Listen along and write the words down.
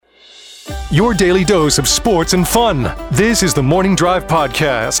your daily dose of sports and fun. This is the Morning Drive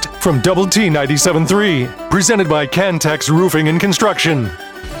Podcast from Double T 97.3, presented by Cantex Roofing and Construction.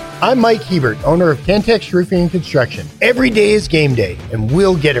 I'm Mike Hebert, owner of Cantex Roofing and Construction. Every day is game day, and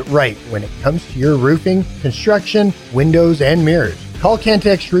we'll get it right when it comes to your roofing, construction, windows, and mirrors. Call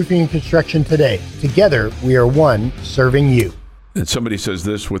Cantex Roofing and Construction today. Together, we are one serving you. And somebody says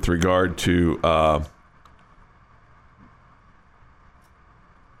this with regard to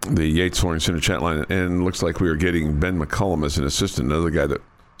the Yates Flooring Center chat line, and looks like we are getting Ben McCullum as an assistant, another guy that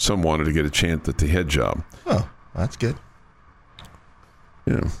some wanted to get a chance at the head job. Oh, that's good.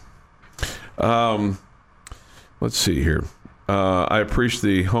 Yeah. Let's see here. I appreciate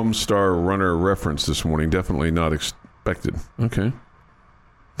the Homestar Runner reference this morning. Definitely not expected. Okay.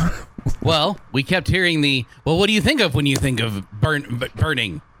 Well, we kept hearing what do you think of when you think of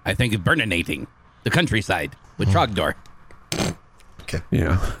burning? I think of burninating the countryside with Trogdor. Okay.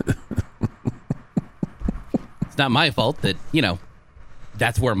 Yeah. It's not my fault that,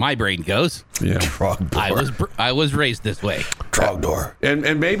 that's where my brain goes. Yeah. Trogdor. I was raised this way. Trogdor.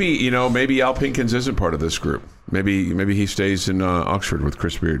 And maybe, maybe Al Pinkins isn't part of this group. Maybe he stays in Oxford with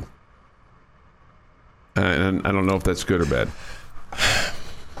Chris Beard. And I don't know if that's good or bad.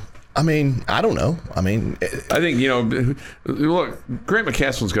 I mean, I don't know. I mean, I think, look, Grant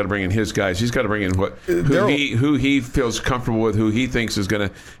McCaslin's got to bring in his guys. He's got to bring in who he feels comfortable with, who he thinks is going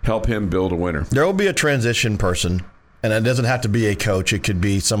to help him build a winner. There will be a transition person, and it doesn't have to be a coach. It could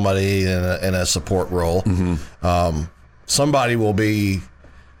be somebody in a support role. Mm-hmm. Somebody will be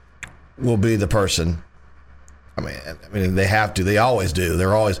the person. I mean, they have to. They always do.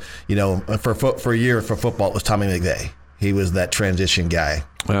 They're always, for a year for football, it was Tommy McVay. He was that transition guy.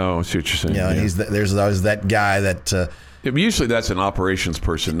 Oh, I see what you're saying. Yeah. There's always that guy that. Usually that's an operations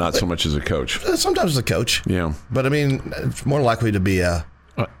person, not so much as a coach. Sometimes as a coach. Yeah. But I mean, it's more likely to be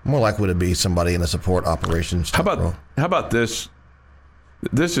somebody in a support operations. How role. about this?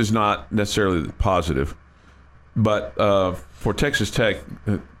 This is not necessarily positive, but for Texas Tech,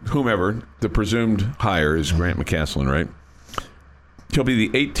 whomever the presumed hire is Grant McCaslin, right? He'll be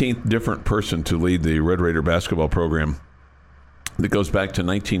the 18th different person to lead the Red Raider basketball program that goes back to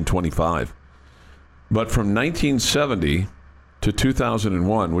 1925. But from 1970 to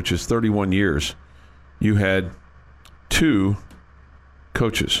 2001, which is 31 years, you had two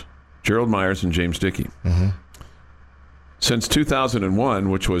coaches, Gerald Myers and James Dickey. Mm-hmm. Since 2001,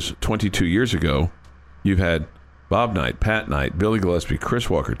 which was 22 years ago, you've had Bob Knight, Pat Knight, Billy Gillespie, Chris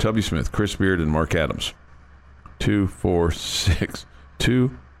Walker, Tubby Smith, Chris Beard, and Mark Adams. 2, 4, 6,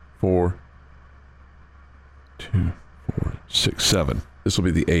 2, 4, 2, 4, 6, 7. This will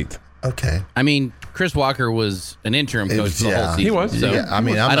be the 8th. Okay. I mean, Chris Walker was an interim coach the whole season. He was. So yeah,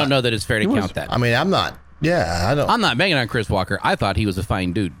 I don't know that it's fair to count that. I mean, I'm not. Yeah, I don't. I'm not banging on Chris Walker. I thought he was a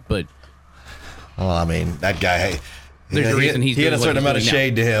fine dude, but. Well, I mean, that guy. Hey, there's a reason he had a certain amount of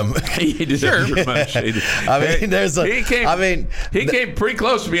shade to him. He did have a certain amount of shade. I mean, he came pretty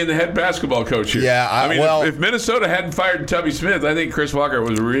close to being the head basketball coach here. Yeah, if Minnesota hadn't fired Tubby Smith, I think Chris Walker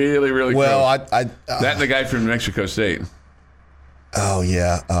was really, really close. That and the guy from New Mexico State. Oh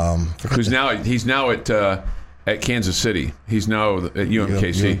yeah, he's now at Kansas City. He's now at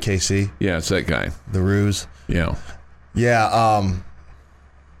UMKC. UMKC. Yeah, it's that guy. The Ruse. Yeah. Yeah.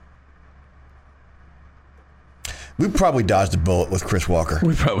 We probably dodged a bullet with Chris Walker.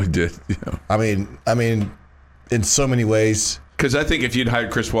 We probably did. Yeah. I mean, in so many ways. Because I think if you'd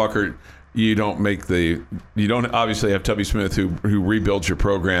hired Chris Walker, you don't obviously have Tubby Smith who rebuilds your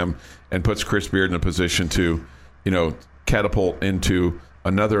program and puts Chris Beard in a position to, catapult into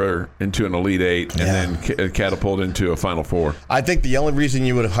an Elite Eight and then catapult into a Final Four. I think the only reason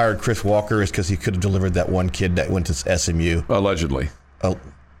you would have hired Chris Walker is because he could have delivered that one kid that went to SMU. Allegedly. Oh.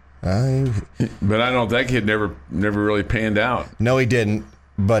 But I know that kid never really panned out. No, he didn't.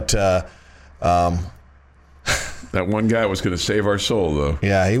 But that one guy was going to save our soul, though.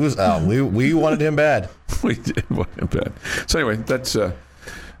 Yeah, he was. We wanted him bad. We did want him bad. So anyway, that's.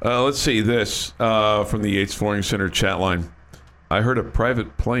 Let's see this from the Yates Flooring Center chat line. I heard a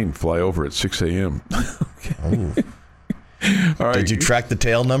private plane fly over at 6 a.m. Okay. All right. Did you track the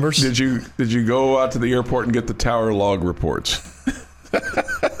tail numbers? Did you go out to the airport and get the tower log reports?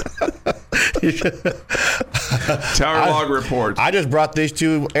 Tower log reports. I just brought these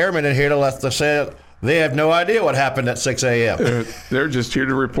two airmen in here to let them say they have no idea what happened at 6 a.m. They're just here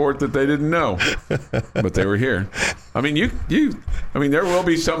to report that they didn't know, but they were here. I mean, there will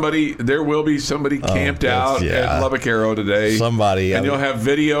be somebody camped out at Lubbock Arrow today. Somebody, and you'll have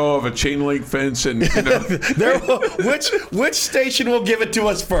video of a chain link fence, and which station will give it to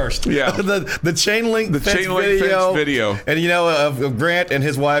us first? Yeah, the chain link fence video, and of Grant and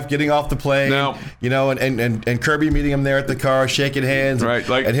his wife getting off the plane. And Kirby meeting him there at the car, shaking hands, right?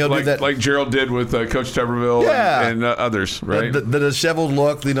 And he'll do that like Gerald did with Coach Tuberville and others, right? The disheveled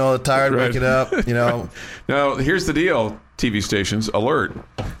look, the tired waking up, Now, here's the deal, TV stations, alert.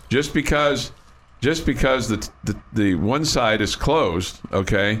 Just because the one side is closed,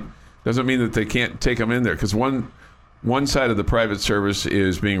 okay, doesn't mean that they can't take them in there, because one side of the private service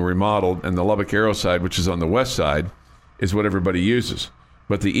is being remodeled, and the Lubbock Arrow side, which is on the west side, is what everybody uses.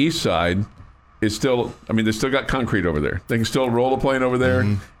 But the east side is still, they still got concrete over there. They can still roll the plane over there,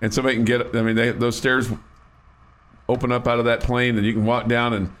 and somebody can get, those stairs open up out of that plane, and you can walk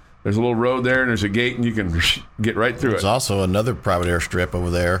down, and there's a little road there, and there's a gate, and you can get right through There's it. also another private airstrip over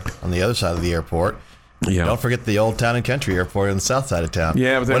there on the other side of the airport. Yeah. Don't forget the old Town and Country Airport on the south side of town.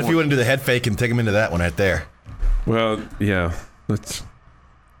 Yeah, but what if you want to do the head fake and take them into that one right there? Well, yeah,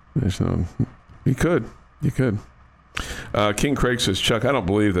 you could. King Craig says, Chuck, I don't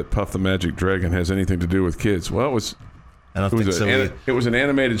believe that Puff the Magic Dragon has anything to do with kids. Well, it was an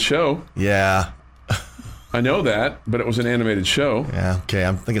animated show. Yeah. I know that, but it was an animated show. Yeah, okay.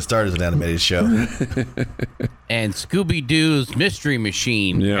 I think it started as an animated show. And Scooby-Doo's Mystery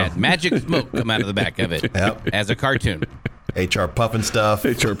Machine had magic smoke come out of the back of it as a cartoon. HR Puffin stuff.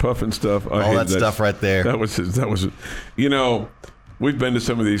 All that stuff right there. That was we've been to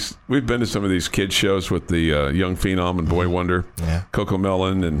some of these kids shows with the Young Phenom and Boy Wonder, Coco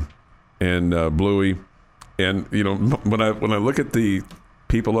Melon and Bluey. And when I look at the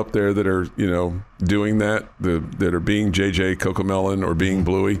people up there that are doing that are being JJ Cocomelon or being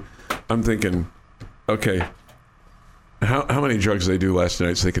Bluey, I'm thinking, okay, how many drugs did they do last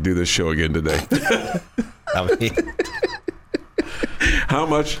night so they could do this show again today? How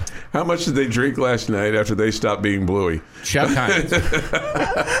much did they drink last night after they stopped being Bluey? Chuck Heinz.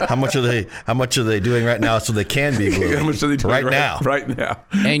 How much are they doing right now so they can be Bluey? How much are they doing right now?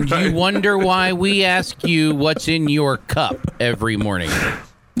 And you wonder why we ask you what's in your cup every morning.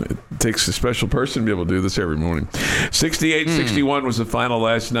 It takes a special person to be able to do this every morning. 68-61 was the final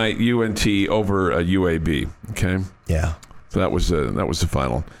last night. UNT over UAB. Okay. Yeah. So that was the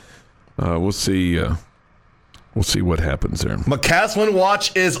final. We'll see. We'll see what happens there. McCaslin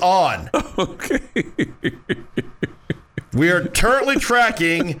watch is on. Okay. We are currently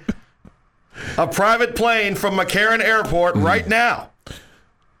tracking a private plane from McCarran Airport right now.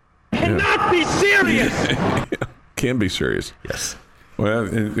 Cannot be serious. Can be serious. Yes. Well,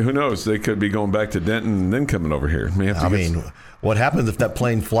 and who knows? They could be going back to Denton and then coming over here. What happens if that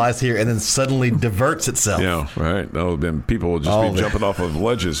plane flies here and then suddenly diverts itself? Yeah, right. Oh, then people will just be jumping off of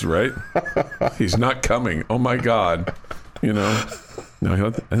ledges, right? He's not coming. Oh my God. No, I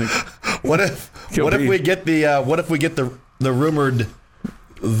think. What if we get the rumored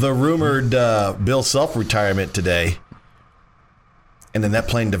Bill Self retirement today, and then that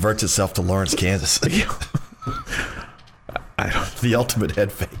plane diverts itself to Lawrence, Kansas? The ultimate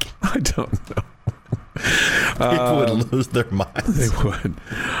head fake. I don't know. People would lose their minds. They would.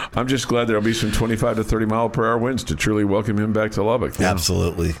 I'm just glad there'll be some 25 to 30 mile per hour winds to truly welcome him back to Lubbock.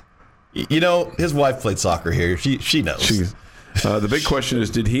 Absolutely. His wife played soccer here. She knows. The big question is,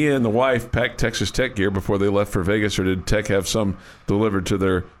 did he and the wife pack Texas Tech gear before they left for Vegas, or did Tech have some delivered to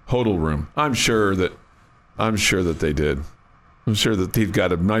their hotel room? I'm sure that they did. I'm sure that they've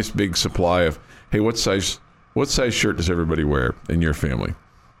got a nice big supply of, hey, what size shirt does everybody wear in your family?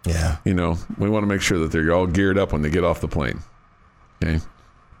 Yeah. We want to make sure that they're all geared up when they get off the plane. Okay.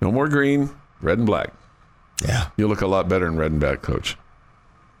 No more green, red and black. Yeah. You'll look a lot better in red and black, Coach.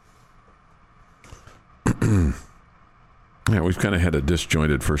 Yeah, we've kind of had a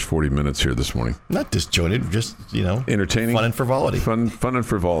disjointed first 40 minutes here this morning. Not disjointed, just, entertaining. Fun and frivolity. Fun and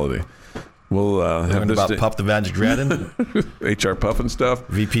frivolity. We'll have this about Puff the Magic Dragon. HR Puff and stuff.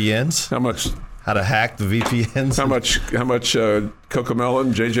 VPNs. How to hack the VPNs. How much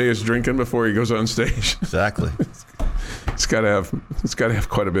Cocomelon JJ is drinking before he goes on stage. Exactly. It's got to have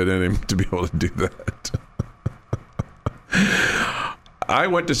quite a bit in him to be able to do that. I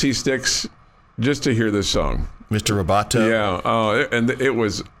went to see Styx just to hear this song. Mr. Roboto. Yeah. And it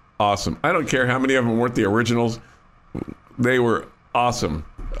was awesome. I don't care how many of them weren't the originals. They were awesome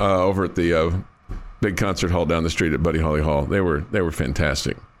over at the big concert hall down the street at Buddy Holly Hall. They were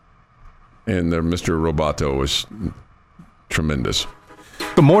fantastic. And Mr. Roboto was tremendous.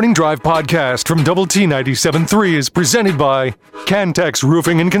 The Morning Drive podcast from Double T 97.3 is presented by Cantex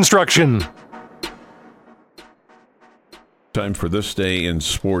Roofing and Construction. Time for this day in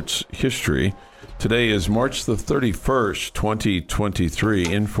sports history. Today is March the 31st, 2023.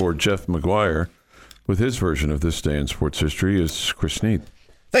 In for Jeff McGuire with his version of this day in sports history is Chris Snead.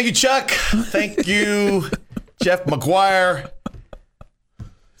 Thank you, Chuck. Thank you, Jeff McGuire.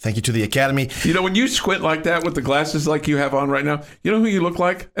 Thank you to the Academy. You know, when you squint like that with the glasses like you have on right now, you know who you look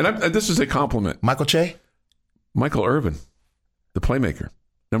like? And this is a compliment. Michael Che? Michael Irvin, the playmaker,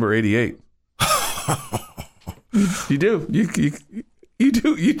 number 88. You do. You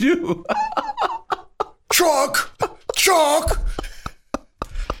do. Chuck!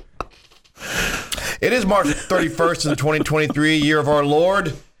 It is March 31st in the 2023 year of our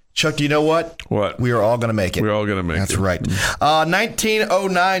Lord. Chuck, do you know what? What? We are all going to make it. We're all going to make That's it. That's right.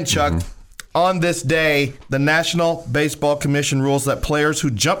 1909, Chuck. Mm-hmm. On this day, the National Baseball Commission rules that players who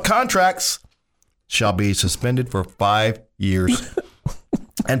jump contracts shall be suspended for 5 years.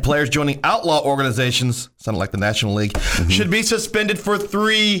 And players joining outlaw organizations, sounded like the National League, should be suspended for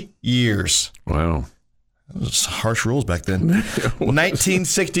 3 years. Wow. Those harsh rules back then.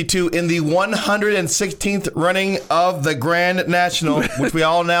 1962, in the 116th running of the Grand National, which we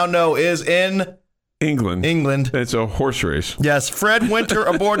all now know is in England. It's a horse race. Yes. Fred Winter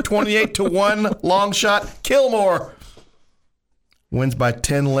aboard 28-1 long shot. Kilmore wins by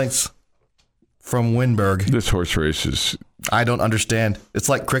 10 lengths from Winberg. This horse race is... I don't understand. It's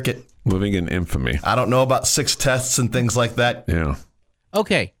like cricket. Living in infamy. I don't know about 6 tests and things like that. Yeah.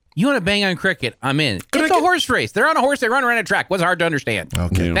 Okay. You want to bang on cricket? I'm in. It's a horse race. They're on a horse. They run around a track. What's hard to understand?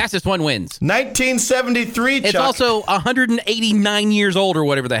 Okay. Yeah. Fastest one wins. 1973, Chuck. It's also 189 years old or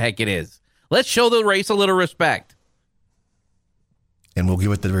whatever the heck it is. Let's show the race a little respect. And we'll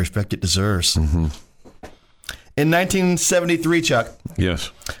give it the respect it deserves. Mm-hmm. In 1973, Chuck.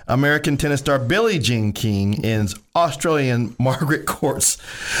 Yes. American tennis star Billie Jean King ends Australian Margaret Court's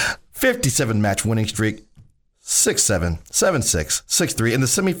 57-match winning streak 6-7, 7-6, 6-3 in the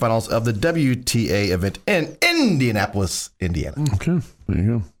semifinals of the WTA event in Indianapolis, Indiana. Okay, there you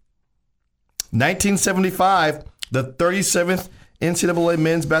go. 1975, the 37th NCAA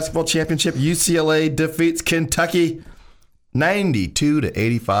Men's Basketball Championship, UCLA defeats Kentucky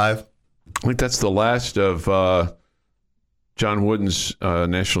 92-85. I think that's the last of John Wooden's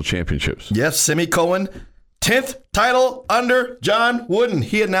national championships. Yes, semicolon. 10th title under John Wooden.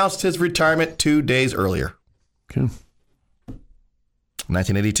 He announced his retirement 2 days earlier. Okay.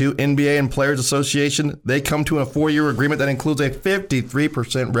 1982, NBA and Players Association, they come to a 4-year agreement that includes a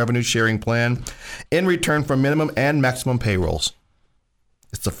 53% revenue sharing plan in return for minimum and maximum payrolls.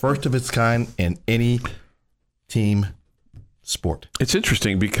 It's the first of its kind in any team sport. It's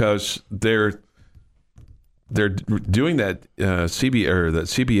interesting because they're doing that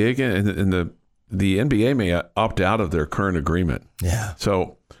CBA again, and the NBA may opt out of their current agreement. Yeah.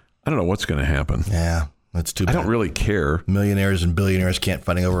 So I don't know what's going to happen. Yeah. That's too bad. I don't really care. Millionaires and billionaires can't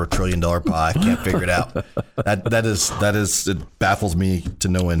fighting over $1 trillion pie. Can't figure it out. That is it baffles me to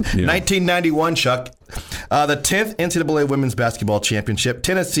no end. Yeah. 1991, Chuck. The 10th NCAA Women's Basketball Championship.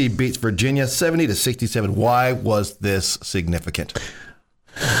 Tennessee beats Virginia 70-67. Why was this significant?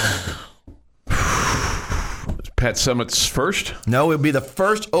 Pat Summitt's first? No, it would be the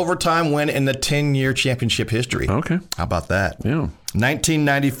first overtime win in the 10-year championship history. Okay. How about that? Yeah.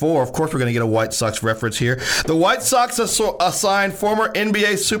 1994. Of course, we're going to get a White Sox reference here. The White Sox assigned former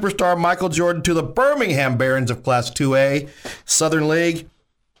NBA superstar Michael Jordan to the Birmingham Barons of Class 2A Southern League.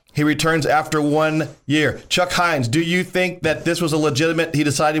 He returns after 1 year. Chuck Heinz, do you think that this was a legitimate, he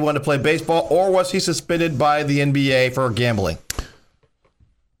decided he wanted to play baseball, or was he suspended by the NBA for gambling?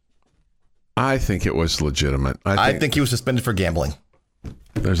 I think it was legitimate. I think he was suspended for gambling.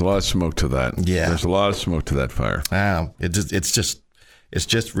 There's a lot of smoke to that. Yeah. There's a lot of smoke to that fire. It's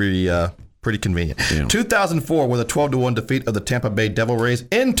just really pretty convenient. Yeah. 2004, with a 12-1 defeat of the Tampa Bay Devil Rays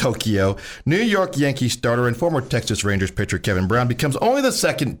in Tokyo, New York Yankees starter and former Texas Rangers pitcher Kevin Brown becomes only the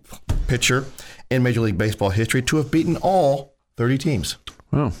second pitcher in Major League Baseball history to have beaten all 30 teams.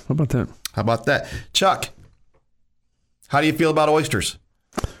 Wow, how about that? How about that? Chuck, how do you feel about oysters?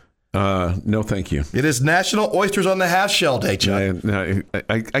 No, thank you. It is National Oysters on the Half Shell Day, Chuck.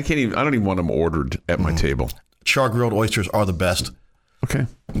 I can't even. I don't even want them ordered at my table. Char-grilled oysters are the best. Okay.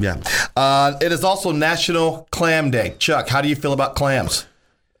 Yeah. It is also National Clam Day. Chuck, how do you feel about clams?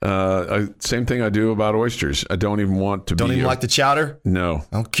 Same thing I do about oysters. I don't even want to. Don't even like the chowder? No.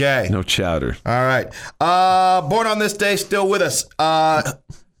 Okay. No chowder. All right. Born on this day, still with us.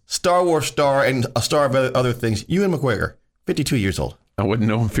 Star Wars star and a star of other things. Ewan McGregor, 52 years old. I wouldn't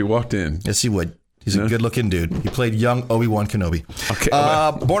know if he walked in. Yes, he would. He's a good-looking dude. He played young Obi-Wan Kenobi. Okay.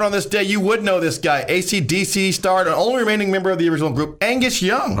 Born on this day, you would know this guy. AC/DC star, and only remaining member of the original group, Angus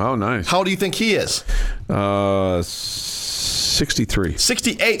Young. Oh, nice. How old do you think he is? 63.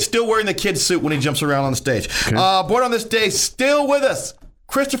 68, still wearing the kid suit when he jumps around on the stage. Okay. Born on this day, still with us,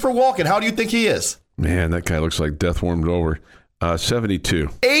 Christopher Walken. How do you think he is? Man, that guy looks like death warmed over. 72.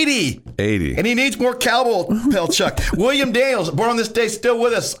 80. And he needs more cowbell, Chuck. William Daniels, born on this day, still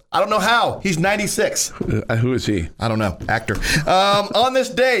with us. I don't know how. He's 96. Who is he? I don't know. Actor. On this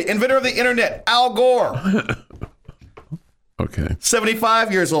day, inventor of the internet, Al Gore. Okay.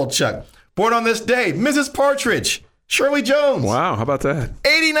 75 years old, Chuck. Born on this day, Mrs. Partridge, Shirley Jones. Wow, how about that?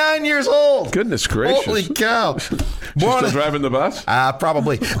 89 years old. Goodness gracious. Holy cow. She's still driving the bus?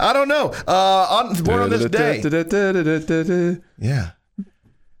 Probably. I don't know. Born on this day. Yeah.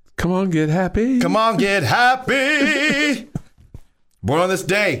 Come on, get happy. Come on, get happy. Born on this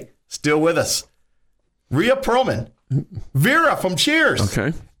day, still with us. Rhea Perlman. Vera from Cheers.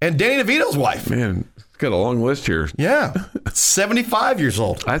 Okay. And Danny DeVito's wife. Man, got a long list here. Yeah. 75 years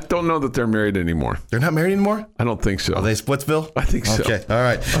old. I don't know that they're married anymore. They're not married anymore? I don't think so. Are they Splitsville? I think so. Okay. All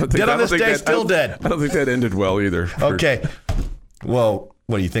right. Dead on this day, still dead. I don't think that ended well either. Okay. Well,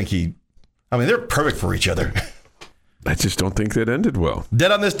 what do you think they're perfect for each other. I just don't think that ended well.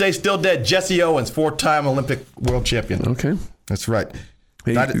 Dead on this day, still dead. Jesse Owens, 4-time Olympic world champion. Okay. That's right.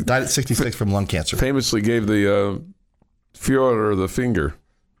 He died at 66 from lung cancer. Famously gave the Führer the finger.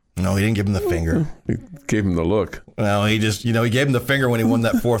 No, he didn't give him the finger. He gave him the look. Well, he just, he gave him the finger when he won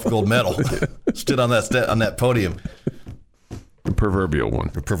that 4th gold medal. Stood on that podium. The proverbial one.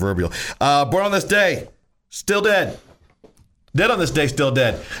 The proverbial. Born on this day, still dead. Dead on this day, still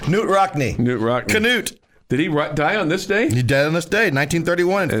dead. Knute Rockne. Canute. Did he die on this day? He died on this day,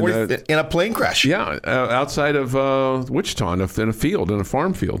 1931, in a plane crash. Yeah, outside of Wichita, in a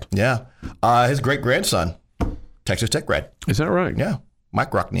farm field. Yeah. His great-grandson, Texas Tech grad. Is that right? Yeah.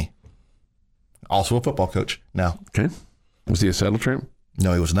 Mike Rockne. Also a football coach now. Okay. Was he a saddle tramp?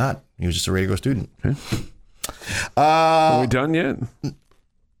 No, he was not. He was just a radio student. Okay. Are we done yet?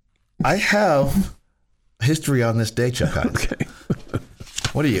 I have history on this day, Chuck Heinz. Okay.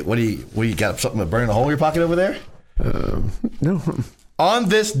 What do you got? Something burning a hole in your pocket over there? No. On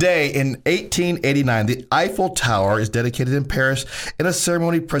this day in 1889, the Eiffel Tower is dedicated in Paris in a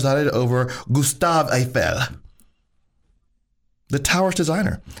ceremony presided over Gustave Eiffel, the tower's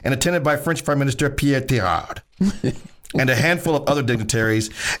designer, and attended by French Prime Minister Pierre Tirard, and a handful of other dignitaries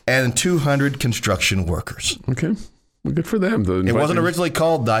and 200 construction workers. Okay. Well, good for them. It wasn't originally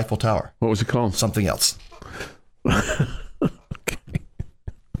called the Eiffel Tower. What was it called? Something else. Okay.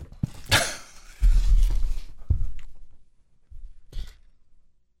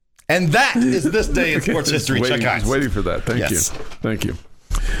 And that is this day in sports history. I was waiting for that. Thank you. Thank you.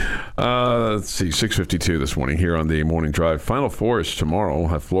 Let's see, 6:52 this morning here on the Morning Drive. Final Four is tomorrow. We'll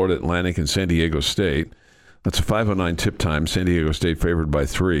have Florida Atlantic and San Diego State. That's a 5:09 tip time. San Diego State favored by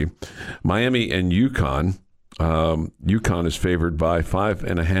 3. Miami and UConn. UConn is favored by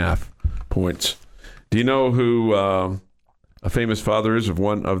 5.5 points. Do you know who a famous father is of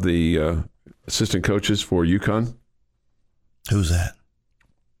one of the assistant coaches for UConn? Who's that?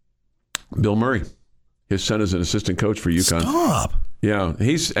 Bill Murray. His son is an assistant coach for UConn. Stop. Yeah,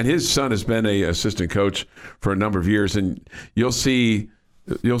 his son has been a assistant coach for a number of years, and you'll see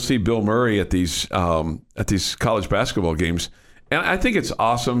Bill Murray at these college basketball games, and I think it's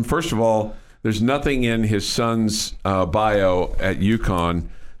awesome. First of all, there's nothing in his son's bio at UConn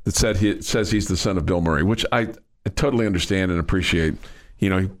that says he's the son of Bill Murray, which I totally understand and appreciate. He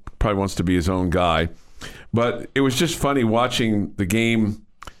probably wants to be his own guy, but it was just funny watching the game.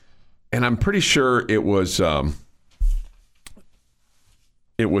 And I'm pretty sure it was Robert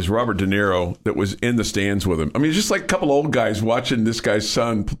De Niro that was in the stands with him. I mean, just like a couple old guys watching this guy's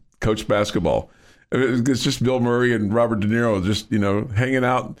son coach basketball. It's just Bill Murray and Robert De Niro just hanging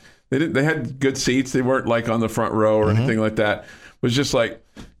out. They had good seats. They weren't like on the front row or anything like that. It was just like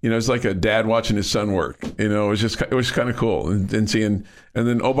it's like a dad watching his son work. It was kind of cool and seeing. And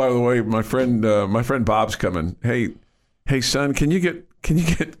then by the way, my friend Bob's coming. Hey son, can you get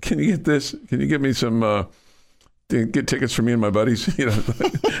this? Can you get me some get tickets for me and my buddies?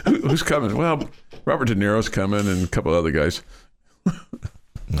 Who's coming? Well, Robert De Niro's coming and a couple other guys.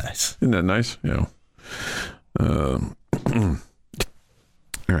 Nice. Isn't that nice? All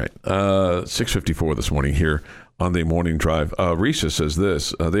right. 6:54 this morning here on the Morning Drive. Risa says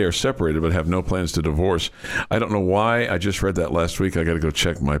this. They are separated but have no plans to divorce. I don't know why. I just read that last week. I got to go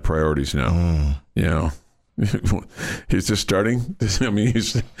check my priorities now. He's just starting. I mean,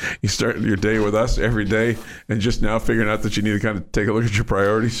 you start your day with us every day and just now figuring out that you need to kind of take a look at your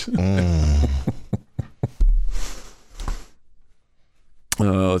priorities.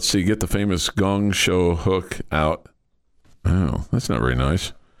 Let's see. Get the famous gong show hook out. Oh, that's not very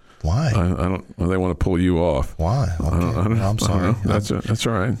nice. Why? I don't. Well, they want to pull you off. Why? Okay. I'm sorry. That's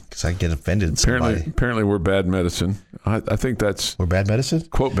all right. Because I get offended. Apparently, we're bad medicine. I think that's we're bad medicine.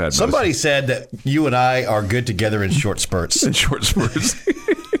 Quote bad medicine. Somebody said that you and I are good together in short spurts. In short spurts.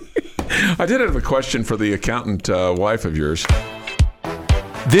 I did have a question for the accountant wife of yours.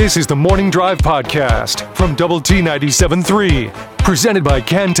 This is the Morning Drive Podcast from Double T 97.3, presented by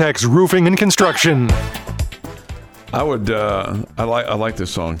Cantex Roofing and Construction. I like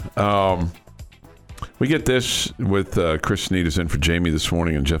this song. We get this with Chris Snead is in for Jamie this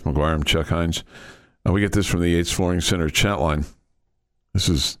morning, and Jeff McGuire and Chuck Heinz. We get this from the Yates Flooring Center chat line. This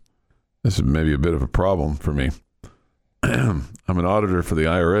is maybe a bit of a problem for me. I'm an auditor for the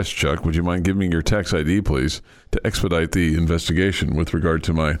IRS, Chuck. Would you mind giving me your tax ID, please, to expedite the investigation with regard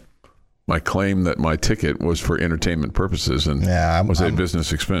to my claim that my ticket was for entertainment purposes and was a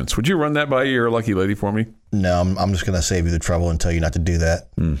business expense? Would you run that by your lucky lady for me? No, I'm just going to save you the trouble and tell you not to do that.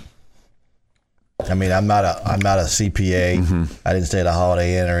 I mean, I'm not a CPA. Mm-hmm. I didn't stay at a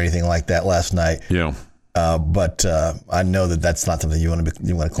Holiday Inn or anything like that last night. Yeah, but I know that's not something you want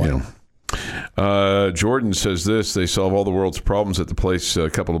to claim. Yeah. Jordan says this: they solve all the world's problems at the place a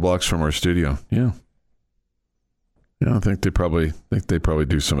couple of blocks from our studio. Yeah, I think they probably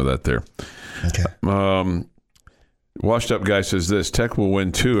do some of that there. Okay. Washed up guy says this: Tech will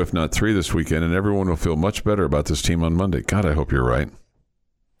win 2, if not 3, this weekend, and everyone will feel much better about this team on Monday. God, I hope you're right.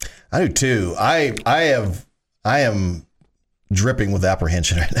 I do too. I am dripping with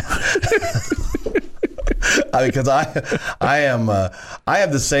apprehension right now. Because I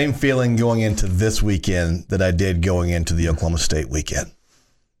have the same feeling going into this weekend that I did going into the Oklahoma State weekend,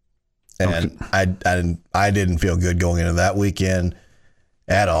 and okay. I didn't feel good going into that weekend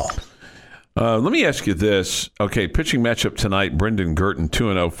at all. Let me ask you this. Okay, pitching matchup tonight, Brendan Girton,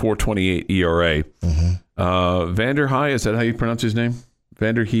 2-0, 4.28 ERA. Mm-hmm. Vander High, is that how you pronounce his name?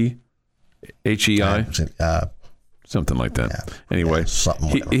 Vander Hei? H-E-I? Something like that. Yeah, anyway,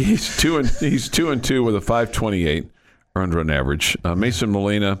 he's 2-2 with a 5.28 earned run average. Mason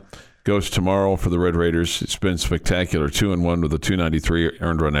Molina goes tomorrow for the Red Raiders. It's been spectacular. 2-1 with a 2.93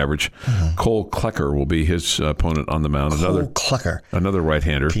 earned run average. Mm-hmm. Cole Klecker will be his opponent on the mound. Another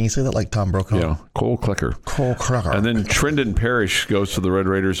right-hander. Can you say that like Tom Brokaw? Yeah, Cole Klecker. And then Trendon Parrish goes to the Red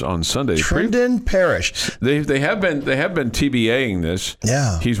Raiders on Sunday. Trendon Parrish. They have been TBAing this.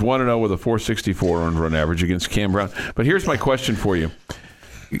 Yeah. He's 1-0 with a 4.64 earned run average against Cam Brown. But here's my question for you.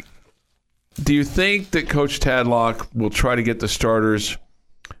 Do you think that Coach Tadlock will try to get the starters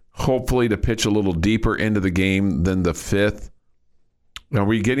hopefully to pitch a little deeper into the game than the 5th? Are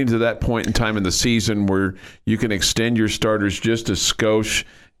we getting to that point in time in the season where you can extend your starters just a skosh,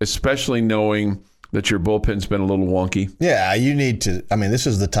 especially knowing that your bullpen's been a little wonky? Yeah, you need to. I mean, this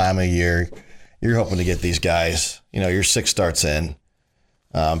is the time of year you're hoping to get these guys, your 6 starts in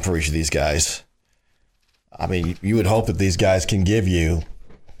for each of these guys. I mean, you would hope that these guys can give you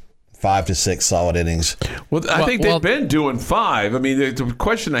 5 to 6 solid innings. Well, I think they've been doing 5. I mean, the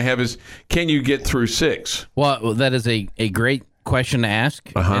question I have is, can you get through 6? Well, that is a great question to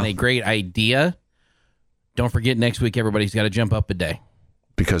ask and a great idea. Don't forget, next week everybody's got to jump up a day.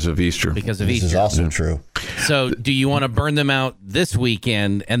 Because of Easter. This is also true. So do you want to burn them out this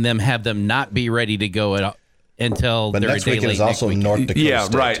weekend and have them not be ready to go until but they're next a day weekend late is also next North Dakota Yeah,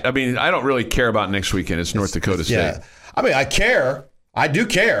 State. right. I mean, I don't really care about next weekend. It's North Dakota State. Yeah. I mean, I care. I do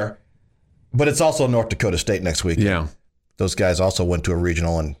care. But it's also North Dakota State next week. Yeah. Those guys also went to a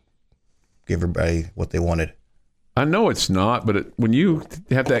regional and gave everybody what they wanted. I know it's not, but when you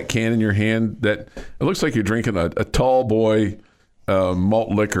have that can in your hand, that it looks like you're drinking a tall boy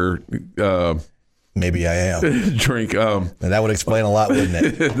malt liquor. Maybe I am. Drink. And that would explain a lot,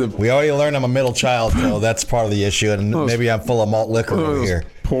 wouldn't it? We already learned I'm a middle child, so that's part of the issue. And maybe I'm full of malt liquor over here.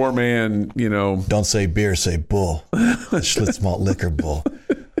 Poor man, Don't say beer, say bull. Schlitz malt liquor bull.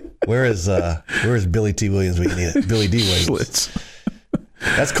 Where is Billy T. Williams? We need it. Billy D. Williams. Schlitz.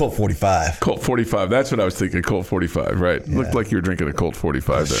 That's Colt 45. Colt 45. That's what I was thinking. Colt 45. Right. Yeah. Looked like you were drinking a Colt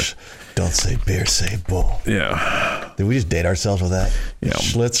 45 there. Don't say beer, say bull. Yeah. Did we just date ourselves with that? Yeah.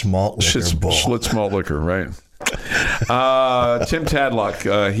 Schlitz malt liquor bull. Schlitz malt liquor. Right. Tim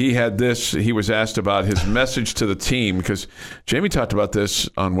Tadlock, he had this. He was asked about his message to the team because Jamie talked about this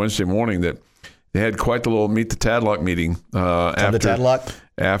on Wednesday morning that they had quite the little Meet the Tadlock meeting after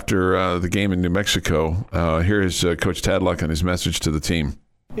the game in New Mexico. Here is Coach Tadlock and his message to the team.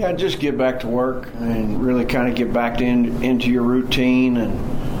 Yeah, just get back to work and really kind of get back into your routine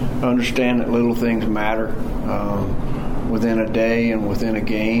and understand that little things matter within a day and within a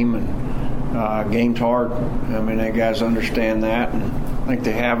game. And game's hard. I mean, they guys understand that, and I think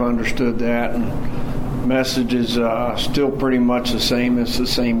they have understood that. And message is still pretty much the same. It's the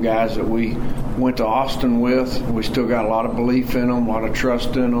same guys that we went to Austin with. We still got a lot of belief in them, a lot of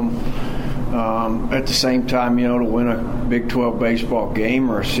trust in them. At the same time, to win a Big 12 baseball game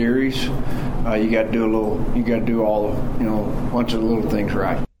or a series, you got to do all of, a bunch of little things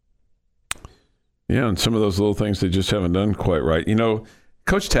right. Yeah, and some of those little things they just haven't done quite right.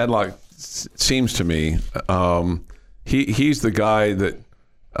 Coach Tadlock seems to me, he's the guy that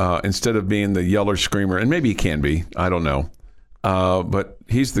instead of being the yeller screamer, and maybe he can be, I don't know, but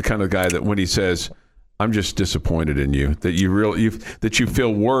he's the kind of guy that when he says, "I'm just disappointed in you," that you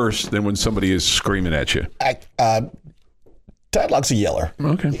feel worse than when somebody is screaming at you. Tadlock's a yeller.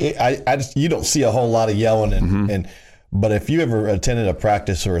 Okay, you don't see a whole lot of yelling, but if you ever attended a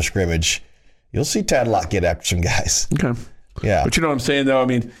practice or a scrimmage, you'll see Tadlock get after some guys. Okay. Yeah. But you know what I'm saying, though? I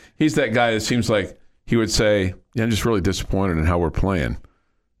mean, he's that guy that seems like he would say, "Yeah, I'm just really disappointed in how we're playing,"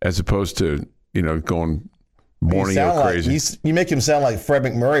 as opposed to, going morning crazy. You make him sound like Fred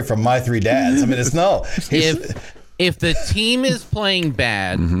McMurray from My Three Dads. I mean, If the team is playing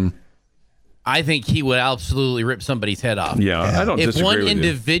bad, I think he would absolutely rip somebody's head off. Yeah. I don't disagree with you. If one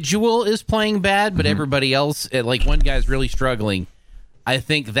individual is playing bad, but everybody else, like one guy's really struggling, I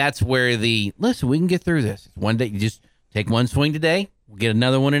think that's where listen, we can get through this. One day, you just take one swing today. We'll get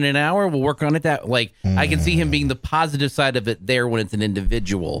another one in an hour. We'll work on it. I can see him being the positive side of it there when it's an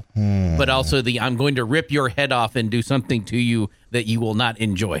individual, but also I'm going to rip your head off and do something to you that you will not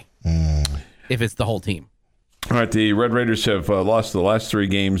enjoy if it's the whole team. All right, the Red Raiders have lost the last 3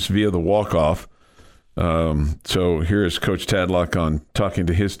 games via the walk-off. So here is Coach Tadlock on talking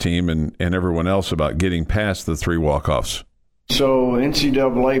to his team and everyone else about getting past the 3 walk-offs. So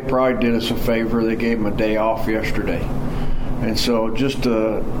NCAA probably did us a favor. They gave them a day off yesterday. And so just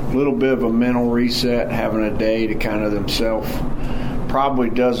a little bit of a mental reset, having a day to kind of themselves, probably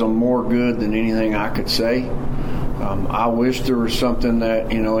does them more good than anything I could say. I wish there was something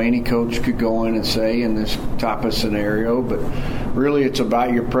that, any coach could go in and say in this type of scenario, but really it's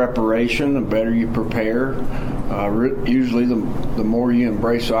about your preparation. The better you prepare, usually the more you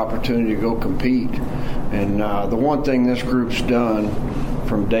embrace the opportunity to go compete. And the one thing this group's done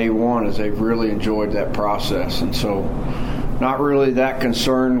from day one is they've really enjoyed that process. And so not really that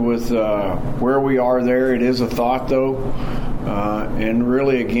concerned with where we are there. It is a thought, though. And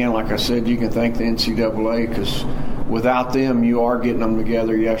really, again, like I said, you can thank the NCAA because without them, you are getting them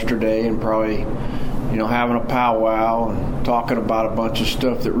together yesterday and probably, having a powwow and talking about a bunch of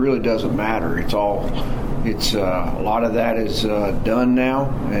stuff that really doesn't matter. It's a lot of that is done now,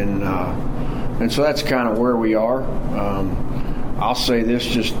 and so that's kind of where we are. I'll say this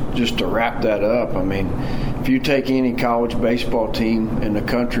just to wrap that up. I mean, if you take any college baseball team in the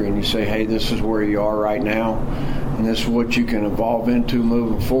country and you say, hey, this is where you are right now, and this is what you can evolve into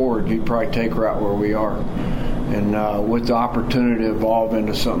moving forward, you'd probably take right where we are. And with the opportunity to evolve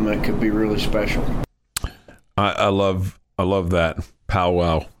into something that could be really special. I love that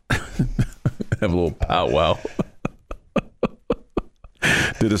powwow. Have a little powwow.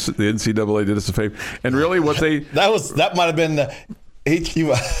 The NCAA did us a favor, and really, that might have been the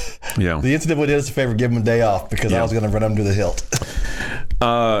NCAA did us a favor, give them a day off because I was going to run them to the hilt.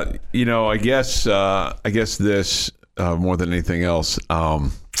 I guess this more than anything else,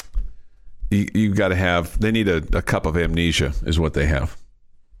 you've got to have. They need a cup of amnesia, is what they have.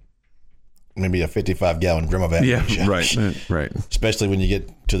 Maybe a 55-gallon drum of amnesia. Yeah, right. Especially when you get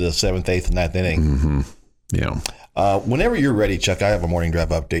to the 7th, 8th, and 9th inning. Mm-hmm. Yeah. Whenever you're ready, Chuck, I have a morning drive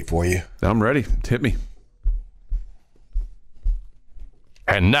update for you. I'm ready. Hit me.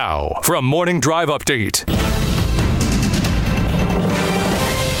 And now, for a morning drive update.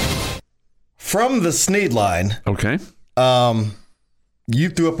 From the Snead line. Okay. You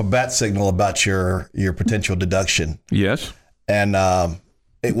threw up a bat signal about your potential deduction. Yes. And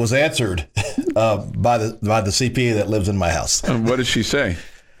it was answered by the CPA that lives in my house. And what did she say?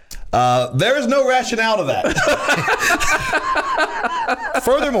 There is no rationale to that.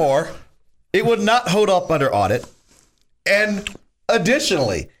 Furthermore, it would not hold up under audit. And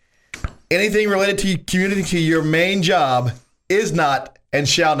additionally, anything related to community to your main job is not and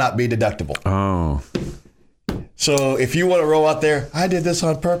shall not be deductible. Oh. So if you want to roll out there, I did this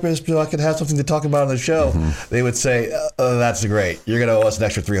on purpose so I could have something to talk about on the show, they would say, that's great. You're going to owe us an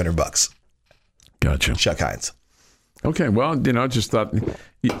extra $300. Gotcha. Chuck Heinz. Okay, well, just thought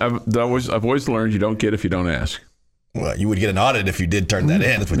I've always learned you don't get if you don't ask. Well, you would get an audit if you did turn that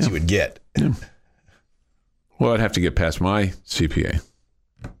in. That's what you would get. Yeah. Well, I'd have to get past my CPA.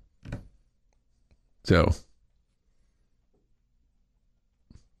 So,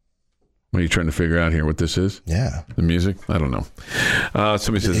 what are you trying to figure out here? What this is? Yeah, the music. I don't know.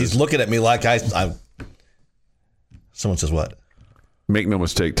 Somebody says he's looking at me like Someone says what? Make no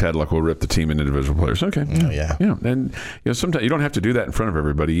mistake, Tadlock will rip the team into individual players. Okay. Oh, yeah. Yeah. And sometimes you don't have to do that in front of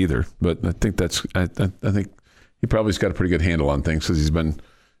everybody either. But I think I think he probably's got a pretty good handle on things because he's been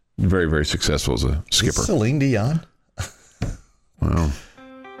very, very successful as a skipper. Celine Dion. Wow.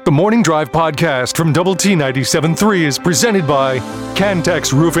 The Morning Drive podcast from Double T 97.3 is presented by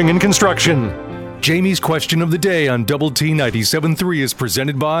Cantex Roofing and Construction. Jamie's question of the day on Double T 97.3 is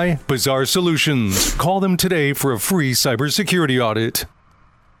presented by Bizarre Solutions. Call them today for a free cybersecurity audit.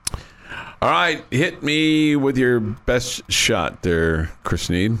 All right, hit me with your best shot there, Chris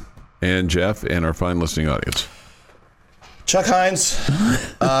Snead and Jeff and our fine listening audience. Chuck Heinz,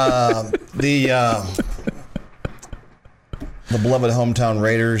 the beloved hometown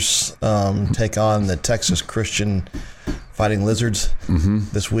Raiders take on the Texas Christian Fighting Lizards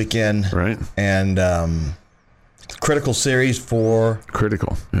this weekend. Right. And critical series for...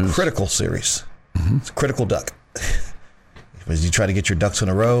 Critical. Yes. Critical series. It's a critical duck. As you try to get your ducks in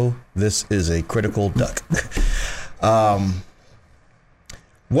a row, this is a critical duck. What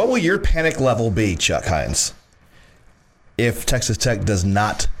will your panic level be, Chuck Heinz, if Texas Tech does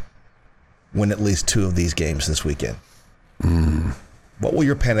not win at least 2 of these games this weekend? What will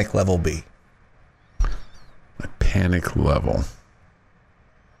your panic level be? My panic level.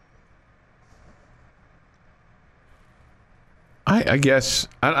 I guess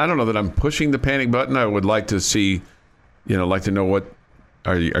I don't know that I'm pushing the panic button. I would like to see, like to know what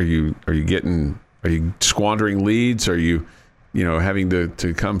are you squandering leads? Are you having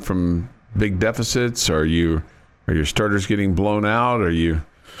to come from big deficits? Are your starters getting blown out?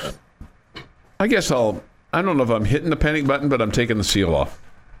 I guess I don't know if I'm hitting the panic button, but I'm taking the seal off.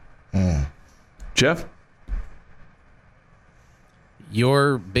 Jeff?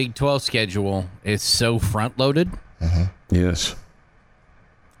 Your Big 12 schedule is so front-loaded Yes.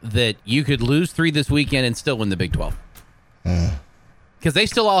 that you could lose 3 this weekend and still win the Big 12. Because they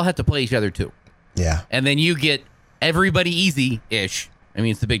still all have to play each other, too. Yeah. And then you get everybody easy-ish. I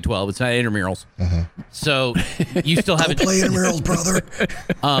mean, it's the Big 12. It's not intramurals. So you still have Don't play intramurals, brother.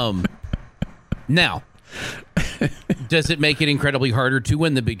 Now, does it make it incredibly harder to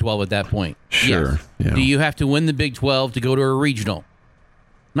win the Big 12 at that point? Sure. Yes. Yeah. Do you have to win the Big 12 to go to a regional?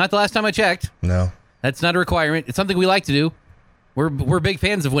 Not the last time I checked. No. That's not a requirement. It's something we like to do. We're big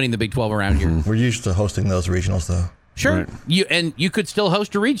fans of winning the Big 12 around here. We're used to hosting those regionals, though. Sure. Right. You could still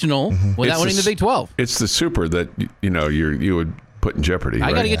host a regional without winning the Big 12. It's the super that you would put in jeopardy. I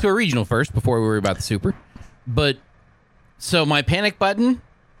got to right? get to a regional first before we worry about the super. But so my panic button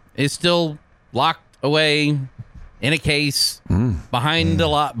is still locked away in a case behind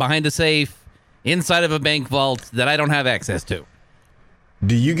a safe inside of a bank vault that I don't have access to.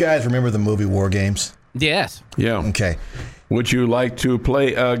 Do you guys remember the movie War Games? Yes. Yeah. Okay. Would you like to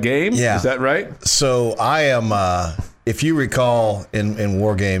play a game? Yeah. Is that right? So I am, if you recall in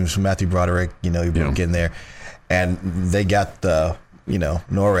War Games, Matthew Broderick, he broke in there, and they got the,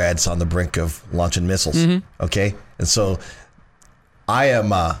 NORADs on the brink of launching missiles. Okay. And so I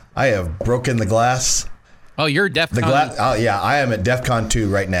have broken the glass. Oh, you're DEFCON. I am at DEFCON 2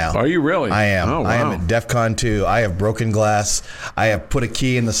 right now. Are you really? I am. Oh, wow. I am at DEFCON 2. I have broken glass. I have put a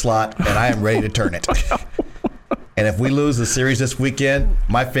key in the slot, and I am ready to turn it. And if we lose the series this weekend,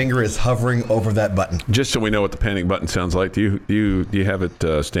 my finger is hovering over that button. Just so we know what the panic button sounds like, do you have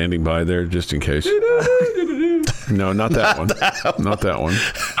it standing by there just in case? No, not that one. Not that one.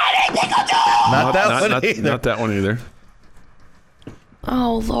 Not that one either. Not that one either.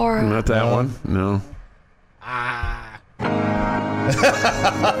 Oh, Laura. Not that one. No.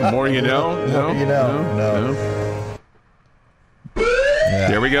 More you know? No. You know. No. Yeah.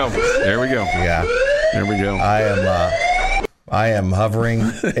 There we go. Yeah. There we go. I am hovering.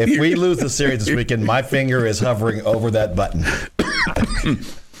 If we lose the series this weekend, my finger is hovering over that button.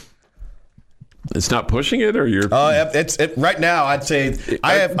 It's not pushing it, or you're. It's right now. I'd say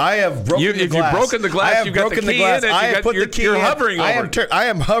I have broken the glass. If you've broken the glass, you've got the key in it. I have put the key in. You're hovering over. I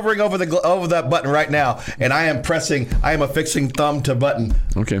am hovering over that button right now, and I am pressing. I am affixing thumb to button.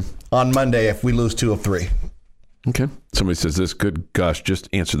 Okay. On Monday, if we lose 2 of 3. Okay. Somebody says this. Good gosh, just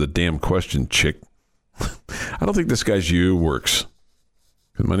answer the damn question, chick. I don't think this guy's you works.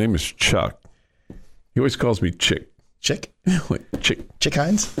 My name is Chuck. He always calls me Chick. Chick? Like Chick. Chick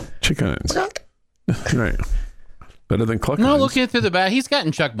Heinz? Chick Heinz. Right. Better than Cluck No, Heinz. looking through the back, he's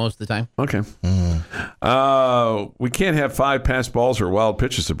gotten Chuck most of the time. Okay. We can't have 5 pass balls or wild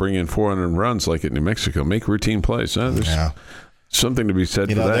pitches to bring in 400 runs like at New Mexico. Make routine plays. There's something to be said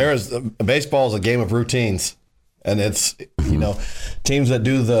for that. Baseball is a game of routines. And it's, teams that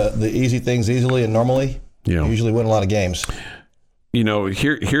do the easy things easily and normally usually win a lot of games.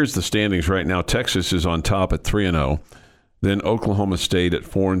 here's the standings right now. Texas is on top at 3-0. Then Oklahoma State at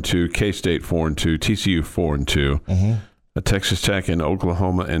 4-2, K-State 4-2, TCU 4-2. Mm-hmm. Texas Tech and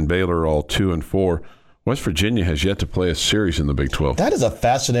Oklahoma and Baylor are all 2-4. West Virginia has yet to play a series in the Big 12. That is a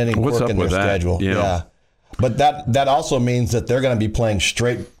fascinating quirk in their schedule. Yeah. But that also means that they're going to be playing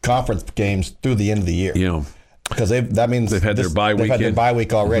straight conference games through the end of the year. Yeah. Because that means they've had their bye week. They've had their bye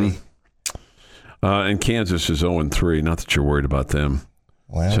week already. Mm-hmm. And Kansas is 0-3. Not that you're worried about them.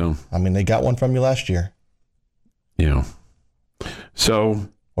 Well, they got one from you last year. Yeah. So.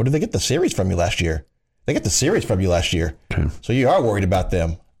 Or did they get the series from you last year? They get the series from you last year. Okay. So you are worried about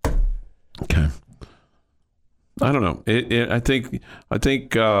them. Okay. I don't know. I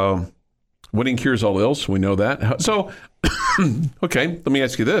think winning cures all ills. We know that. So, okay, let me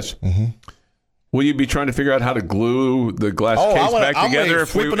ask you this. Mm-hmm. Will you be trying to figure out how to glue the glass case back together? I'm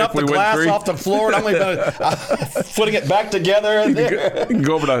sweeping up the glass off the floor, and I'm putting it back together. You can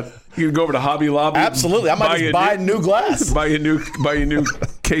go over to Hobby Lobby. Absolutely, I might just buy new glass. Buy a new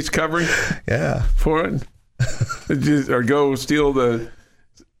case covering. Yeah, for it. Or go steal the.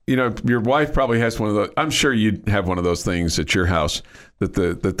 Your wife probably has one of those. I'm sure you have one of those things at your house that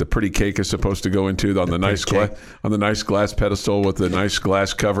the pretty cake is supposed to go into on the nice glass pedestal with the nice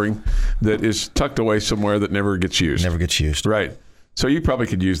glass covering that is tucked away somewhere that never gets used. Never gets used. Right. So you probably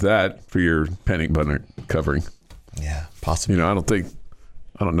could use that for your panic button covering. Yeah, possibly. I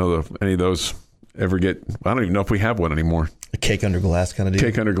don't know if any of those ever get. I don't even know if we have one anymore. A cake under glass kind of deal.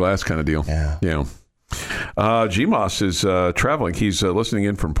 Cake under glass kind of deal. Yeah. Yeah. Gmos is traveling. He's listening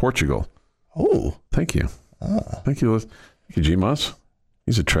in from Portugal. Oh, thank you. Thank you, Gmos.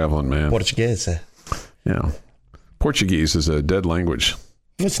 He's a traveling man. Portuguese. Yeah. Portuguese is a dead language.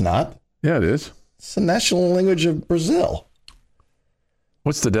 It's not. Yeah, it is. It's the national language of Brazil.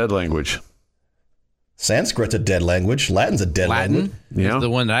 What's the dead language? Sanskrit's a dead language. Latin's a dead language. Yeah. It's the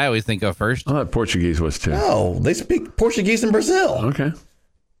one that I always think of first. I thought Portuguese was too. No, they speak Portuguese in Brazil. Okay.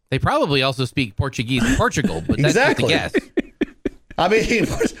 They probably also speak Portuguese in Portugal, but that's just a guess.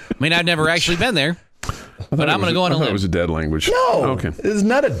 I've never actually been there, but I'm going to go on a limb. It was a dead language. No, okay. It is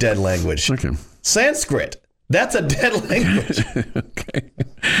not a dead language. Okay. Sanskrit, that's a dead language. Okay.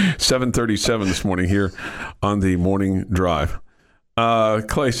 7:37 this morning here on the morning drive.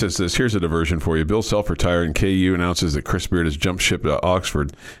 Clay says this. Here's a diversion for you. Bill Self-retired and KU announces that Chris Beard has jumped ship to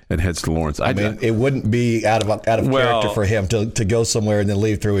Oxford and heads to Lawrence. It wouldn't be out of character for him to go somewhere and then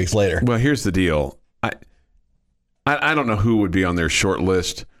leave 3 weeks later. Well, here's the deal. I don't know who would be on their short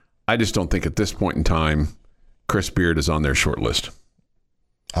list. I just don't think at this point in time Chris Beard is on their short list.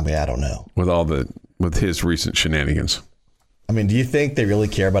 I don't know. With his recent shenanigans. Do you think they really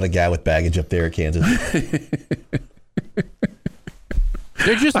care about a guy with baggage up there at Kansas?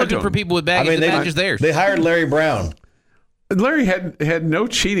 They're just looking for people with baggage. The baggage is theirs. They hired Larry Brown. Larry had no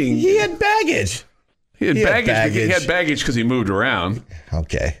cheating. He had baggage. He had baggage. He had baggage because he moved around.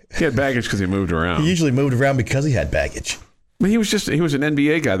 Okay. He had baggage because he moved around. He usually moved around because he had baggage. But he was an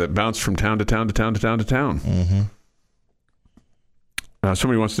NBA guy that bounced from town to town to town to town to town. Mm-hmm.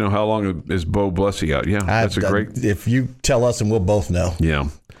 Somebody wants to know how long is Bo Blessy out? Yeah, that's a great. If you tell us, and we'll both know. Yeah,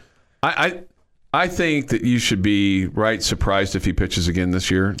 I think that you should be surprised if he pitches again this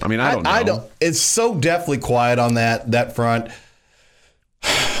year. I don't know. I don't. It's so definitely quiet on that front.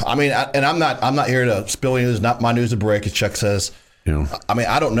 And I'm not here to spill news. Not my news to break, as Chuck says. Yeah.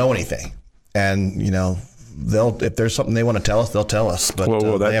 I don't know anything, and they'll if there's something they want to tell us, they'll tell us. But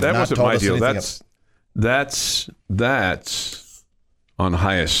that wasn't my deal. That's on the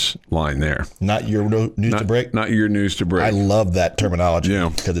highest line there. Not your news to break? Not your news to break. I love that terminology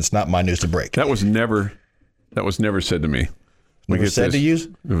because it's not my news to break. That was never said to me. Never said to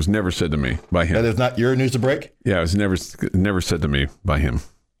you? It was never said to me by him. That is not your news to break? Yeah, it was never said to me by him.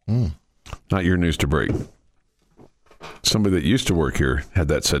 Not your news to break. Somebody that used to work here had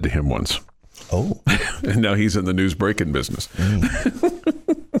that said to him once. Oh. And now he's in the news breaking business.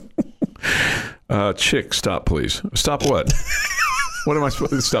 Chick, stop, please. Stop what? What am I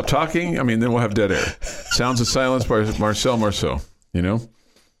supposed to stop talking? Then we'll have dead air. Sounds of Silence by Marcel Marceau.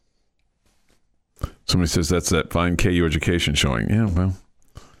 Somebody says that's that fine KU education showing. Yeah, well,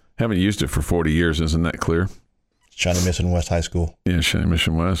 haven't used it for 40 years. Isn't that clear? Shawnee Mission West High School. Yeah, Shawnee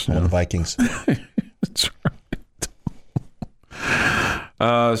Mission West. The Vikings. That's right.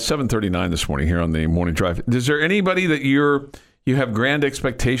 7:39 this morning here on the morning drive. Is there anybody that you have grand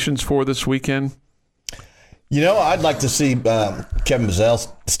expectations for this weekend? I'd like to see Kevin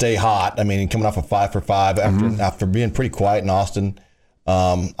Bazell stay hot. Coming off a 5 for 5 after being pretty quiet in Austin.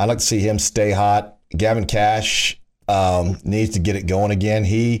 I'd like to see him stay hot. Gavin Cash needs to get it going again.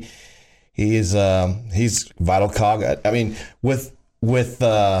 He's vital cog. With with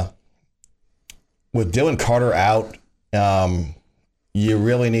Dylan Carter out, you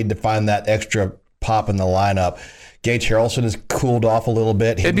really need to find that extra pop in the lineup. Gage Harrelson has cooled off a little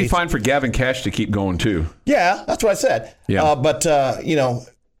bit. It'd be fine for Gavin Cash to keep going, too. Yeah, that's what I said. Yeah. But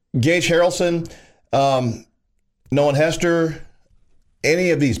Gage Harrelson, Nolan Hester,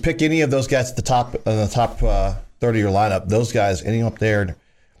 pick any of those guys at the top 30 of your lineup. Those guys, any up there,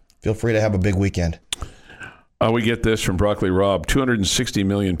 feel free to have a big weekend. We get this from Broccoli Rob. 260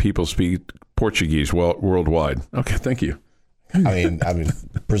 million people speak Portuguese worldwide. Okay, thank you. I mean,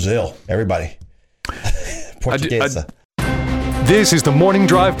 Brazil, everybody. Portuguese. This is the Morning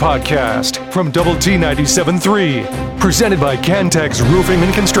Drive Podcast from Double T 97.3, presented by Cantex Roofing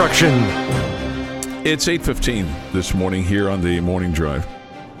and Construction. It's 8:15 this morning here on the Morning Drive.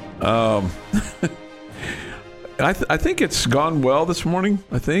 I think it's gone well this morning,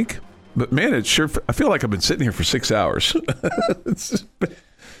 But, man, I feel like I've been sitting here for 6 hours. Is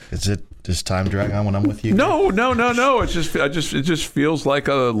it just time drag on when I'm with you? No. It just feels like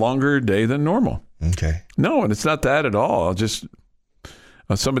a longer day than normal. Okay. No, and it's not that at all.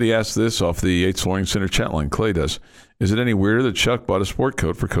 Somebody asked this off the Yates Flooring Center chat line. Clay does. Is it any weirder that Chuck bought a sport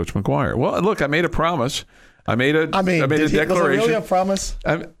coat for Coach McGuire? Well, look, I made a promise. I made a declaration. Was it really a promise?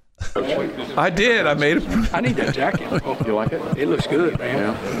 I did. I made a. I need that jacket. Oh, you like it? It looks good,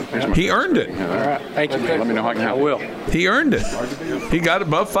 man. Yeah. He earned it. All right. Thank you, man. Let me know how I can help. I will. He earned it. He got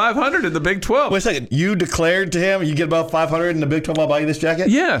above 500 in the Big 12. Wait a second. You declared to him you get above 500 in the Big 12, I'll buy you this jacket?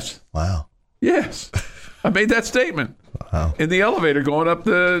 Yes. Wow. Yes. I made that statement. Wow. In the elevator going up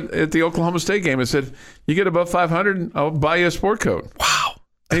at the Oklahoma State game. I said, you get above 500, I'll buy you a sport coat. Wow.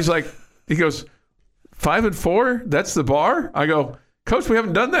 And he goes, 5 and 4? That's the bar? I go, Coach, we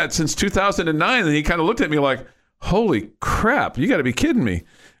haven't done that since 2009. And he kind of looked at me like, holy crap, you got to be kidding me.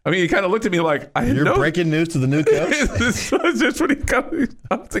 I mean, he kind of looked at me like, You're breaking news to the new coach? This was just what I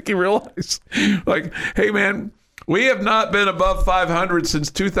don't think he realized. Like, hey, man, we have not been above 500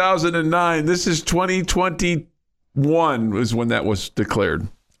 since 2009. This is 2021 was when that was declared.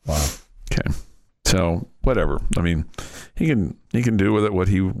 Wow. Okay. So, whatever. I mean, he can do with it what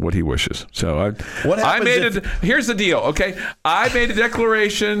he wishes. So here's the deal, okay? I made a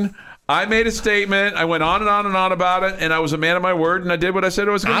declaration. I made a statement. I went on and on and on about it, and I was a man of my word, and I did what I said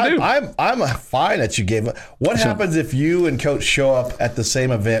I was going to do. I'm fine that you gave it. What happens if you and Coach show up at the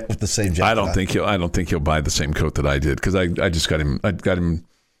same event with the same jacket? I don't think he'll buy the same coat that I did because I just got him. I got him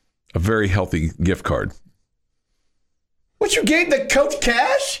a very healthy gift card. What, you gave the coach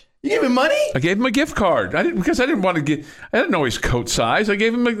cash? You gave him money? I gave him a gift card. I didn't know his coat size. I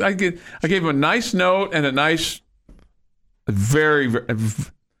gave him a nice note and a nice, very, very,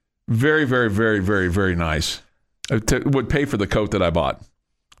 very, very, very, very, very nice. Would pay for the coat that I bought,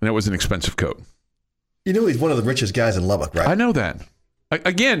 and it was an expensive coat. You know he's one of the richest guys in Lubbock, right? I know that.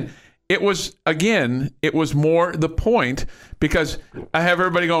 It was more the point because I have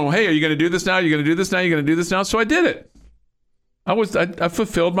everybody going, hey, are you going to do this now? You're going to do this now? You're going to do this now? So I did it. I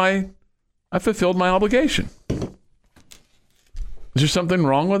fulfilled my obligation. Is there something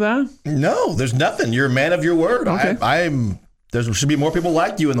wrong with that? No, there's nothing. You're a man of your word. Okay. There should be more people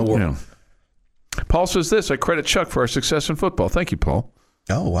like you in the world. Yeah. Paul says this, I credit Chuck for our success in football. Thank you, Paul.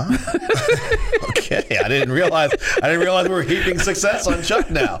 Oh, wow. Okay. I didn't realize we were heaping success on Chuck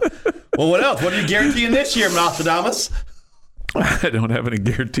now. Well, what else? What are you guaranteeing this year, Nostradamus? I don't have any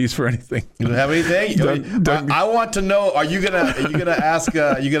guarantees for anything. You don't have anything? I want to know, are you gonna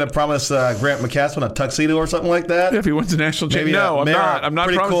promise Grant McCaslin a tuxedo or something like that? Yeah, if he wins the national championship. No, I'm not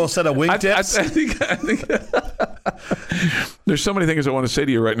pretty promising. Cool set of wingtips. I think there's so many things I want to say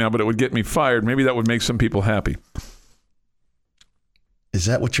to you right now, but it would get me fired. Maybe that would make some people happy. Is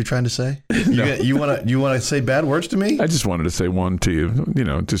that what you're trying to say? No. You want to say bad words to me? I just wanted to say one to you. You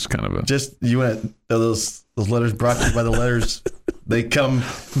know, just kind of a. Just you want those letters brought to you by the letters. They come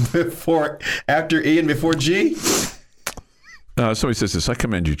after E and before G. Somebody says this. I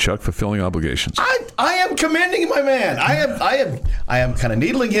commend you, Chuck, fulfilling obligations. I am commending my man. I am kind of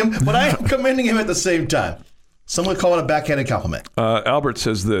needling him, but I am commending him at the same time. Some would call it a backhanded compliment. Albert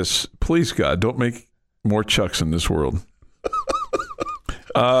says this. Please, God, don't make more Chucks in this world.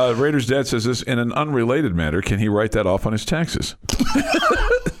 Raiders' dad says this. In an unrelated matter, can he write that off on his taxes?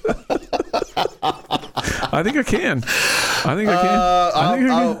 I think I can.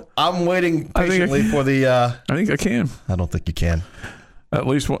 I'm waiting patiently for the. I think I can. I don't think you can. At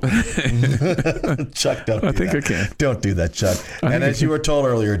least one. Chuck, don't. I think I can. Don't do that, Chuck. And as you were told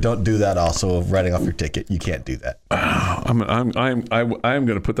earlier, don't do that. Also, of writing off your ticket, you can't do that. I am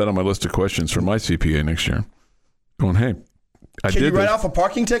going to put that on my list of questions for my CPA next year. Going, hey, can you write off a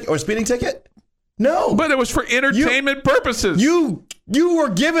parking ticket or a speeding ticket? No, but it was for entertainment purposes. You You were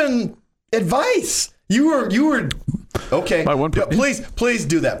given advice. You were okay. Please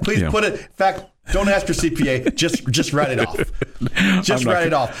do that. Please put it. In fact, don't ask your CPA. Just write it off. Just write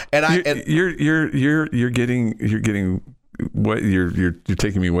it off. And you're getting what you're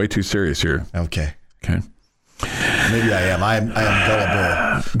taking me way too serious here. Okay. Maybe I am. I am gullible.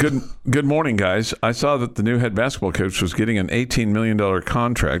 Good morning, guys. I saw that the new head basketball coach was getting an $18 million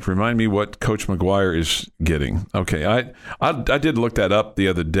contract. Remind me what Coach McGuire is getting. Okay, I did look that up the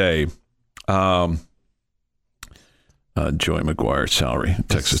other day. Joey McGuire's salary,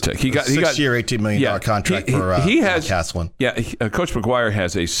 Texas Tech. He got $6-year, $18 million contract for Caslin. Yeah, Coach McGuire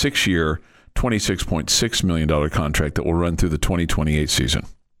has a 6-year, $26.6 million contract that will run through the 2028 season.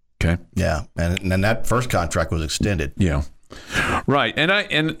 Okay. Yeah, and that first contract was extended. Yeah, right. And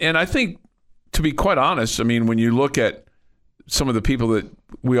I think, to be quite honest, I mean, when you look at some of the people that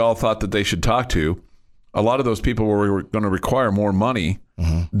we all thought that they should talk to, a lot of those people were going to require more money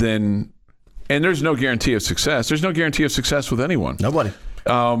than. And there's no guarantee of success. There's no guarantee of success with anyone. Nobody.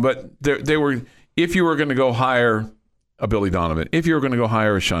 But they were. If you were going to go hire a Billy Donovan, if you were going to go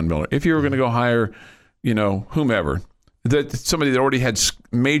hire a Sean Miller, if you were going to go hire, whomever. That somebody that already had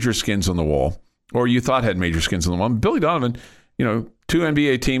major skins on the wall, or you thought had major skins on the wall. Billy Donovan, 2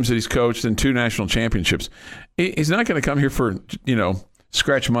 NBA teams that he's coached and 2 national championships. He's not going to come here for,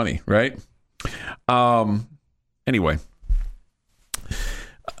 scratch money, right? Anyway,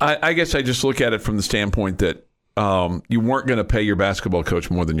 I guess I just look at it from the standpoint that you weren't going to pay your basketball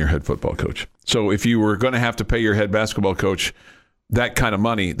coach more than your head football coach. So if you were going to have to pay your head basketball coach that kind of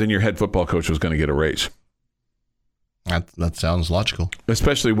money, then your head football coach was going to get a raise. That sounds logical.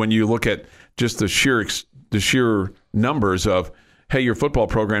 Especially when you look at just the sheer numbers of, hey, your football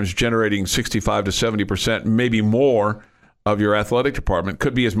program is generating 65 to 70%, maybe more of your athletic department.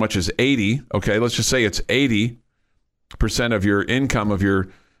 Could be as much as 80. Okay, let's just say it's 80% of your income of your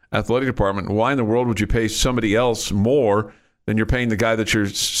athletic department. Why in the world would you pay somebody else more than you're paying the guy that you're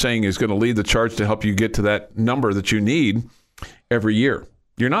saying is going to lead the charge to help you get to that number that you need every year?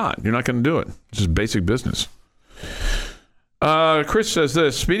 You're not going to do it. It's just basic business. Chris says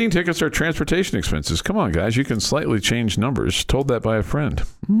this: speeding tickets are transportation expenses. Come on, guys, you can slightly change numbers. Told that by a friend.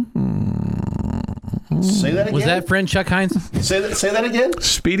 Say that again. Was that friend Chuck Heinz? Say that again.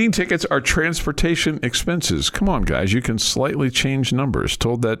 Speeding tickets are transportation expenses. Come on, guys, you can slightly change numbers.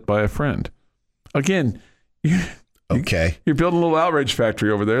 Told that by a friend. Again, okay, you're building a little outrage factory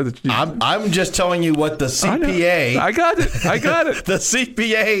over there. I'm just telling you what the CPA. I got it. The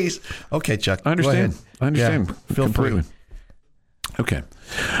CPAs. Okay, Chuck. I understand. I understand. Yeah, feel completely. Free. Okay.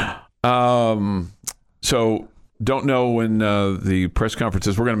 So don't know when the press conference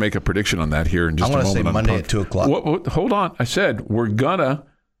is. We're going to make a prediction on that here in just a moment. I want to say Monday at 2:00. What, hold on. I said we're gonna.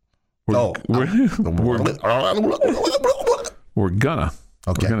 We're gonna.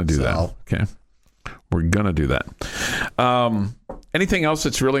 Okay. We're gonna do that. Okay. We're gonna do that. Anything else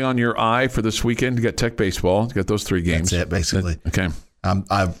that's really on your eye for this weekend? You got Tech baseball. You got those 3 games. That's it, basically. Okay.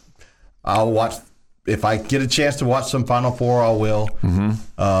 I'll watch. If I get a chance to watch some Final Four, I will.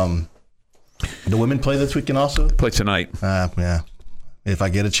 Mm-hmm. The women play this weekend also? Play tonight. Yeah. If I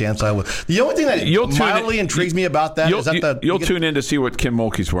get a chance, I will. The only thing that mildly intrigues me about that is that you'll tune in to see what Kim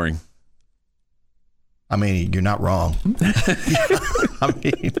Mulkey's wearing. I mean, you're not wrong. I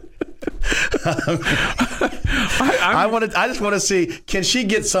just want to see, can she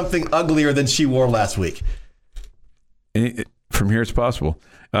get something uglier than she wore last week? From here, it's possible.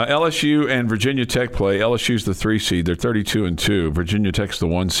 LSU and Virginia Tech play. LSU's the 3 seed. They're 32-2. Virginia Tech's the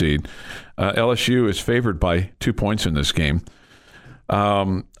 1 seed. LSU is favored by 2 points in this game.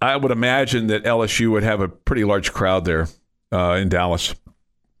 I would imagine that LSU would have a pretty large crowd there in Dallas.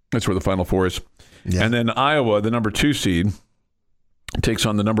 That's where the Final Four is. Yeah. And then Iowa, the number 2 seed, takes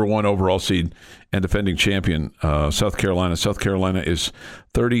on the number 1 overall seed and defending champion, South Carolina. South Carolina is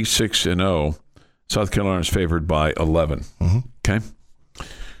 36-0. South Carolina is favored by 11. Mm-hmm. Okay.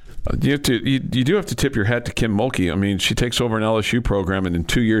 You do have to tip your hat to Kim Mulkey. I mean, she takes over an LSU program, and in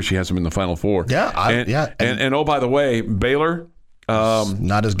 2 years she has them in the Final Four. Yeah, and oh, by the way, Baylor,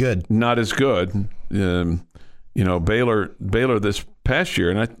 not as good. Not as good. Baylor this past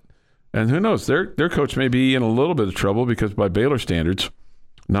year, and who knows, their coach may be in a little bit of trouble because by Baylor standards,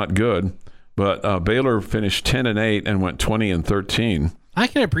 not good. But Baylor finished 10-8 and went 20-13. I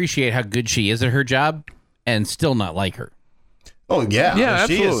can appreciate how good she is at her job, and still not like her. Oh, yeah. Yeah,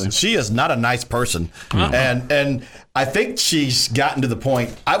 absolutely. She is not a nice person. And I think she's gotten to the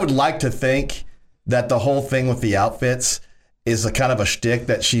point, I would like to think that the whole thing with the outfits is a kind of a shtick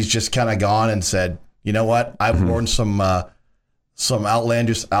that she's just kind of gone and said, you know what, I've worn some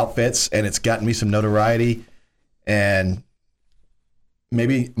outlandish outfits and it's gotten me some notoriety. And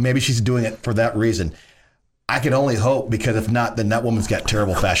maybe she's doing it for that reason. I can only hope, because if not, then that woman's got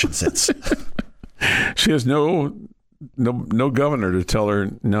terrible fashion sense. She has no governor to tell her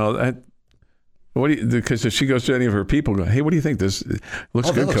no. Because if she goes to any of her people, go, hey, what do you think? This looks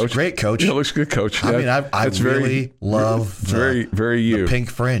good, looks coach. Great, coach. Yeah, looks good, coach. I mean, I really love very you. The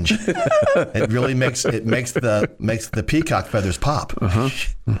pink fringe. It really makes the peacock feathers pop.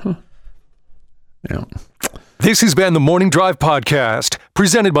 Yeah. This has been the Morning Drive Podcast,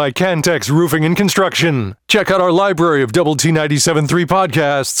 presented by Cantex Roofing and Construction. Check out our library of Double T 97.3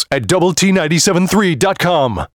 podcasts at doublet97.3.com.